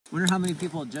Wonder how many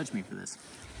people will judge me for this.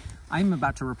 I'm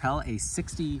about to rappel a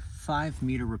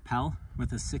 65-meter rappel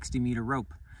with a 60-meter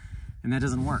rope, and that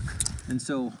doesn't work. And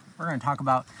so we're going to talk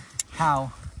about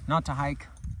how not to hike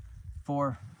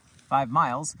 4-5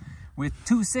 miles with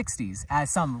 260s, as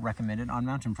some recommended on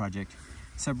Mountain Project.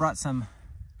 So I brought some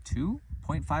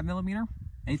 2.5 millimeter,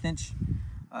 1/8 inch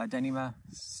Dyneema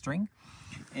string,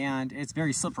 and it's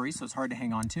very slippery, so it's hard to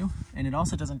hang on to, and it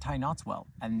also doesn't tie knots well.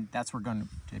 And that's what we're going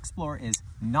to explore, is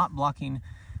not blocking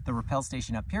the rappel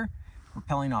station up here,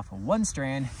 rappelling off of one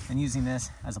strand and using this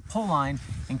as a pull line.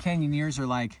 And canyoneers are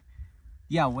like,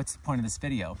 yeah, what's the point of this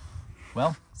video?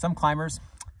 Well, some climbers,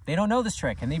 they don't know this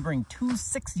trick, and they bring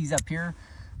 260s up here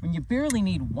when you barely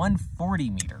need 140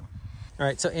 meter. All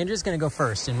right, so Andrew's gonna go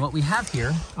first, and what we have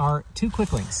here are 2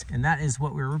 quick links, and that is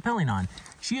what we're rappelling on.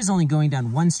 She is only going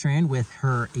down one strand with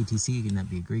her ATC, can that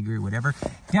be a gree-gree or whatever.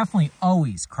 Definitely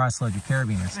always cross-load your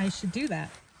carabiners. I should do that.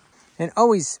 And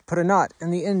always put a knot in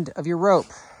the end of your rope.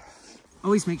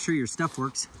 Always make sure your stuff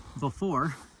works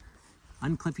before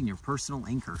unclipping your personal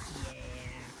anchor. Yeah.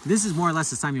 This is more or less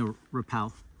the time you'll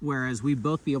rappel, whereas we'd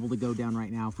both be able to go down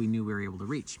right now if we knew we were able to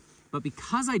reach. But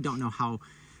because I don't know how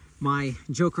my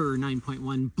Joker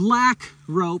 9.1 black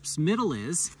rope's middle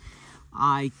is,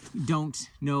 I don't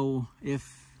know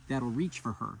if that'll reach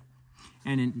for her.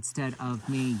 And instead of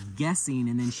me guessing,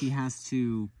 and then she has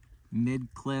to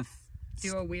mid-cliff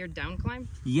do a weird down climb?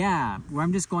 Yeah, where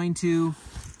I'm just going to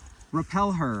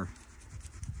rappel her.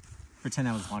 Pretend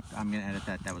that was locked. I'm gonna edit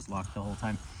that. That was locked the whole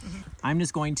time. I'm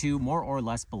just going to more or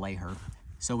less belay her.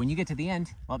 So when you get to the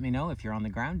end, let me know if you're on the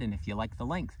ground and if you like the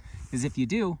length. Because if you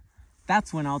do,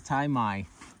 that's when I'll tie my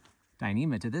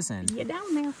Dyneema to this end. Get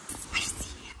down there.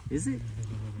 Is it?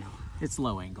 No. It's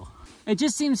low angle. It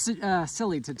just seems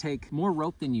silly to take more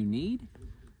rope than you need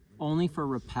only for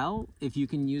rappel if you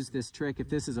can use this trick. If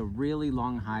this is a really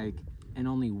long hike and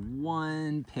only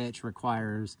one pitch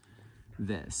requires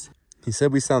this. He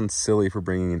said we sound silly for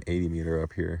bringing an 80 meter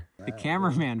up here. The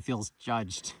cameraman feels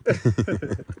judged.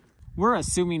 We're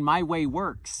assuming my way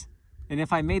works. And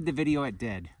if I made the video, it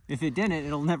did. If it didn't,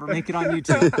 it'll never make it on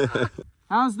YouTube.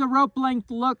 How's the rope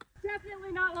length look?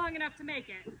 Definitely not long enough to make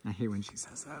it. I hate when she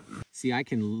says that. See, I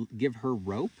can give her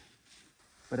rope,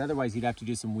 but otherwise you'd have to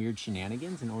do some weird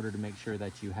shenanigans in order to make sure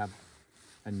that you have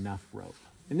enough rope.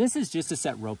 And this is just a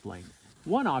set rope length.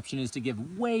 One option is to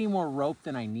give way more rope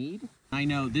than I need. I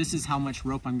know this is how much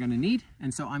rope I'm gonna need,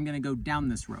 and so I'm gonna go down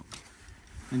this rope.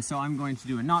 And so I'm going to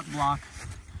do a knot block.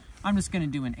 I'm just gonna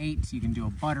do an 8. You can do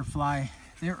a butterfly.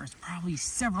 There is probably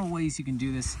several ways you can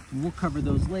do this, and we'll cover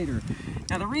those later.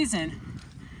 Now the reason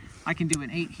I can do an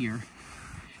 8 here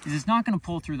is it's not gonna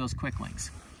pull through those quick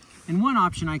links. And one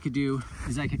option I could do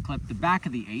is I could clip the back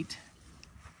of the 8.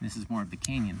 This is more of the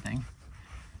canyon thing,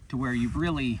 to where you've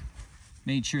really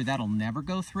made sure that'll never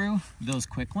go through those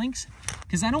quick links,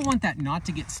 because I don't want that knot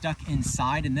to get stuck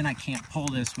inside and then I can't pull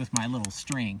this with my little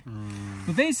string.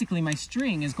 But basically my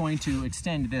string is going to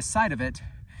extend this side of it,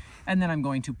 and then I'm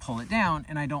going to pull it down,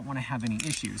 and I don't want to have any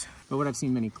issues. But what I've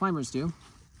seen many climbers do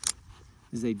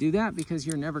is they do that because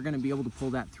you're never going to be able to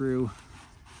pull that through,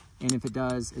 and if it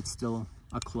does, it's still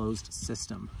a closed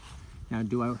system. Now,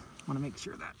 do I want to make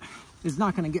sure that it's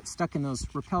not going to get stuck in those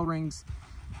rappel rings,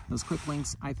 those quick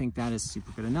links? I think that is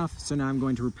super good enough. So now I'm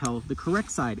going to rappel the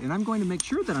correct side, and I'm going to make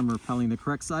sure that I'm rappelling the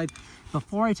correct side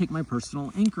before I take my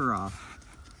personal anchor off.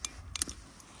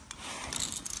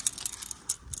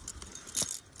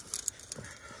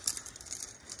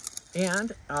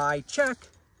 And I check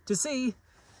to see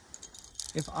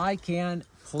if I can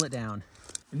pull it down.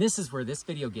 And this is where this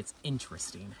video gets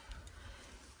interesting.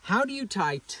 How do you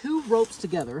tie 2 ropes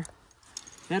together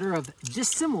that are of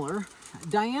dissimilar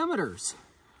diameters?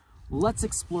 Let's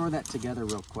explore that together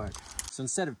real quick. So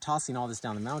instead of tossing all this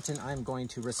down the mountain, I'm going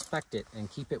to respect it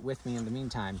and keep it with me in the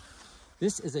meantime.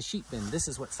 This is a sheet bend. This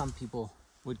is what some people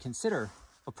would consider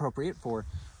appropriate for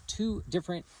 2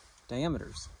 different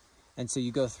diameters. And so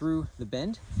you go through the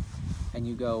bend and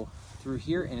you go through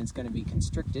here, and it's going to be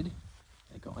constricted.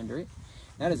 I go under it.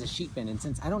 That is a sheet bend. And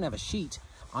since I don't have a sheet,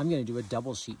 I'm going to do a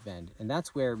double sheet bend. And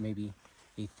that's where maybe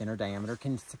a thinner diameter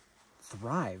can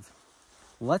thrive.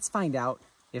 Let's find out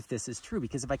if this is true,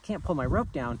 because if I can't pull my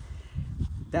rope down,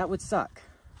 that would suck.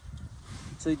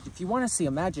 So if you want to see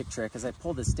a magic trick as I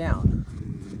pull this down,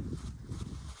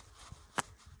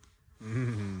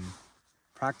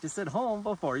 practice at home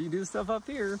before you do stuff up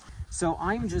here. So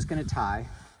I'm just going to tie,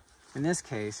 in this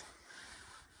case,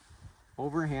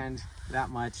 overhand that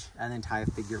much and then tie a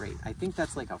figure 8. I think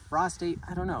that's like a frost 8.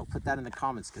 I don't know. Put that in the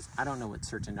comments, because I don't know what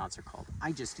certain knots are called.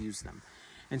 I just use them.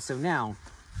 And so now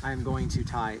I'm going to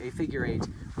tie a figure 8,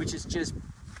 which is just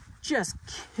just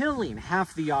killing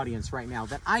half the audience right now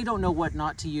that I don't know what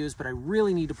not to use, but I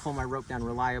really need to pull my rope down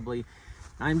reliably.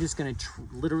 I'm just gonna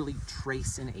literally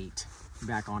trace an 8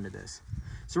 back onto this.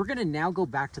 So we're gonna now go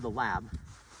back to the lab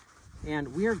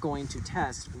and we are going to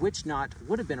test which knot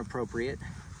would have been appropriate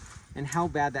and how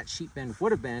bad that sheet bend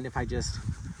would have been if I just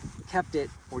kept it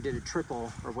or did a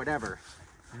triple or whatever.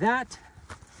 That,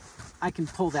 I can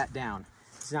pull that down.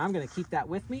 So now I'm gonna keep that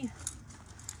with me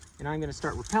and I'm gonna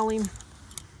start rappelling.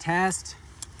 Test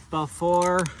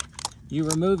before you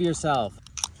remove yourself.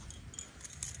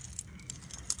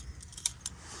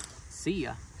 See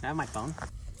ya. Can I have my phone?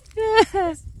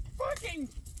 Yes! Fucking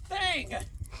thing!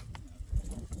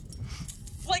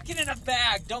 Flick it in a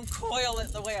bag, don't coil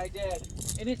it the way I did.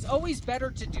 And it's always better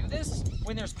to do this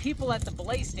when there's people at the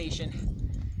belay station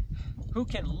who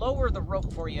can lower the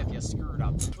rope for you if you screwed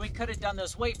up. We could have done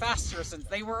this way faster since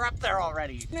they were up there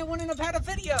already. And I wouldn't have had a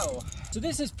video. So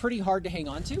this is pretty hard to hang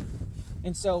on to.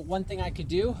 And so one thing I could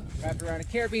do, wrap it around a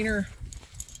carabiner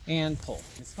and pull.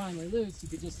 It's finally loose. You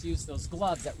could just use those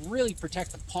gloves that really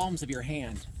protect the palms of your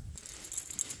hand.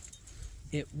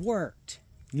 It worked.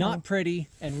 Not pretty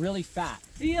and really fat.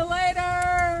 See you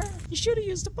later! You should have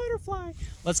used a butterfly.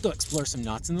 Let's go explore some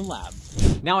knots in the lab.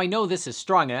 Now I know this is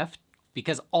strong enough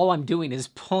because all I'm doing is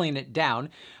pulling it down,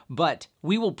 but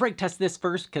we will brake test this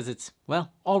first because it's,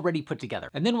 well, already put together.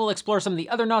 And then we'll explore some of the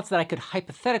other knots that I could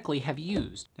hypothetically have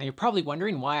used. Now you're probably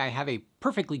wondering why I have a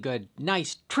perfectly good,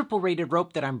 nice, triple rated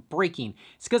rope that I'm breaking.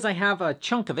 It's because I have a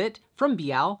chunk of it from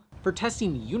Bial for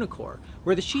testing the Unicore,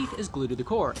 where the sheath is glued to the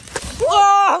core.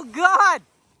 Oh God!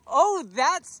 Oh,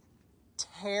 that's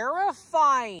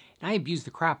terrifying. I abused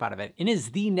the crap out of it and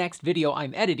is the next video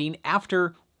I'm editing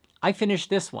after I finish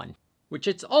this one. Which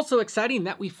it's also exciting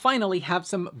that we finally have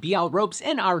some Bial ropes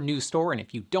in our new store. And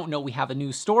if you don't know we have a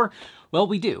new store, well,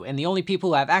 we do. And the only people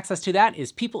who have access to that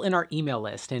is people in our email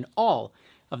list. And all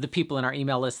of the people in our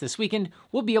email list this weekend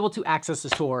will be able to access the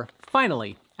store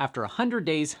finally after 100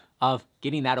 days of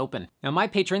getting that open. Now my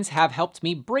patrons have helped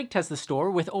me brake test the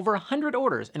store with over 100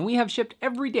 orders, and we have shipped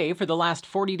every day for the last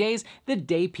 40 days the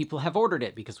day people have ordered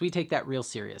it, because we take that real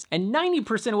serious. And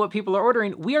 90% of what people are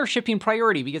ordering, we are shipping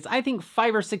priority, because I think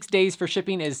 5 or 6 days for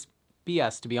shipping is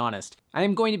BS, to be honest. I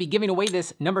am going to be giving away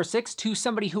this number 6 to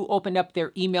somebody who opened up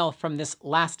their email from this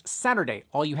last Saturday.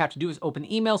 All you have to do is open the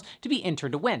emails to be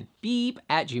entered to win.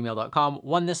 beep@gmail.com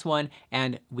won this one,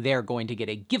 and they're going to get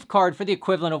a gift card for the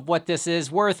equivalent of what this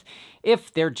is worth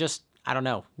if they're just, I don't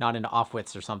know, not into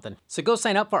off-wits or something. So go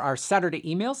sign up for our Saturday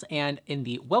emails, and in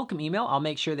the welcome email, I'll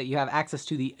make sure that you have access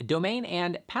to the domain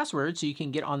and password so you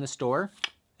can get on the store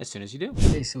as soon as you do.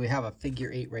 Okay, so we have a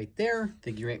figure 8 right there,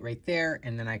 figure 8 right there,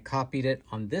 and then I copied it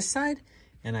on this side,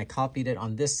 and I copied it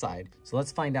on this side. So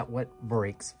let's find out what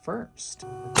breaks first.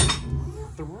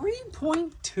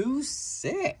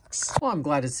 3.26. Well, I'm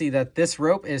glad to see that this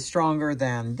rope is stronger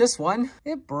than this one.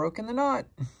 It broke in the knot.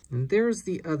 And there's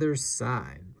the other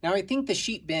side. Now, I think the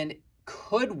sheet bend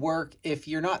could work if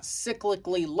you're not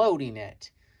cyclically loading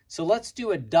it. So let's do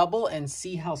a double and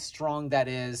see how strong that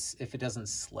is if it doesn't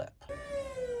slip.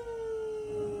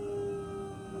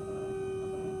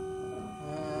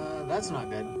 That's not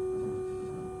good.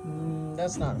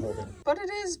 That's not holding. But it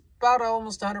is about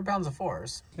almost 100 pounds of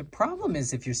force. The problem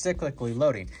is if you're cyclically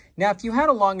loading. Now, if you had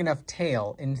a long enough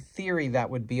tail, in theory, that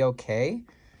would be okay.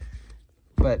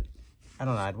 But I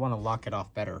don't know, I'd want to lock it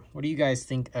off better. What do you guys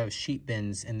think of sheet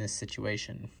bends in this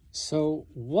situation? So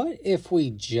what if we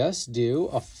just do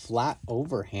a flat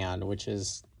overhand, which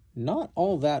is not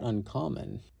all that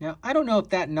uncommon? Now, I don't know if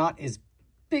that knot is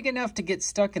big enough to get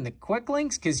stuck in the quick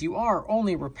links because you are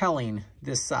only rappelling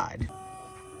this side.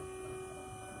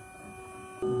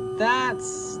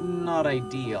 That's not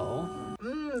ideal.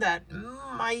 That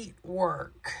might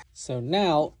work. So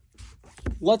now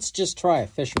let's just try a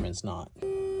fisherman's knot.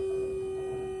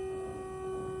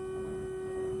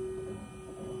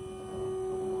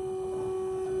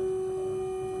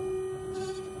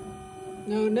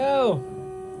 No, no.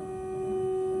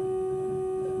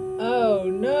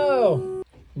 Oh no.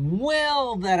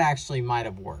 Well, that actually might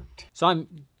have worked. So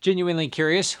I'm genuinely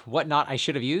curious what knot I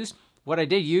should have used. What I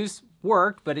did use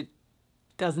worked, but it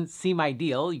doesn't seem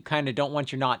ideal. You kind of don't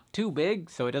want your knot too big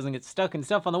so it doesn't get stuck and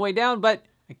stuff on the way down, but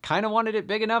I kind of wanted it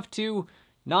big enough to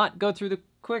not go through the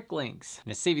quick links.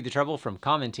 And to save you the trouble from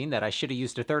commenting that I should have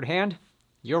used a third hand,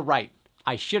 you're right.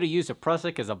 I should have used a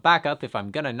prusik as a backup if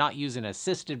I'm gonna not use an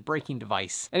assisted braking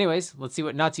device. Anyways, let's see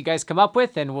what knots you guys come up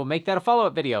with and we'll make that a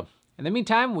follow-up video. In the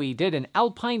meantime, we did an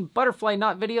alpine butterfly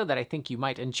knot video that I think you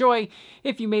might enjoy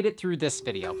if you made it through this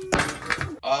video.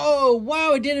 Oh,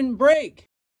 wow, it didn't break.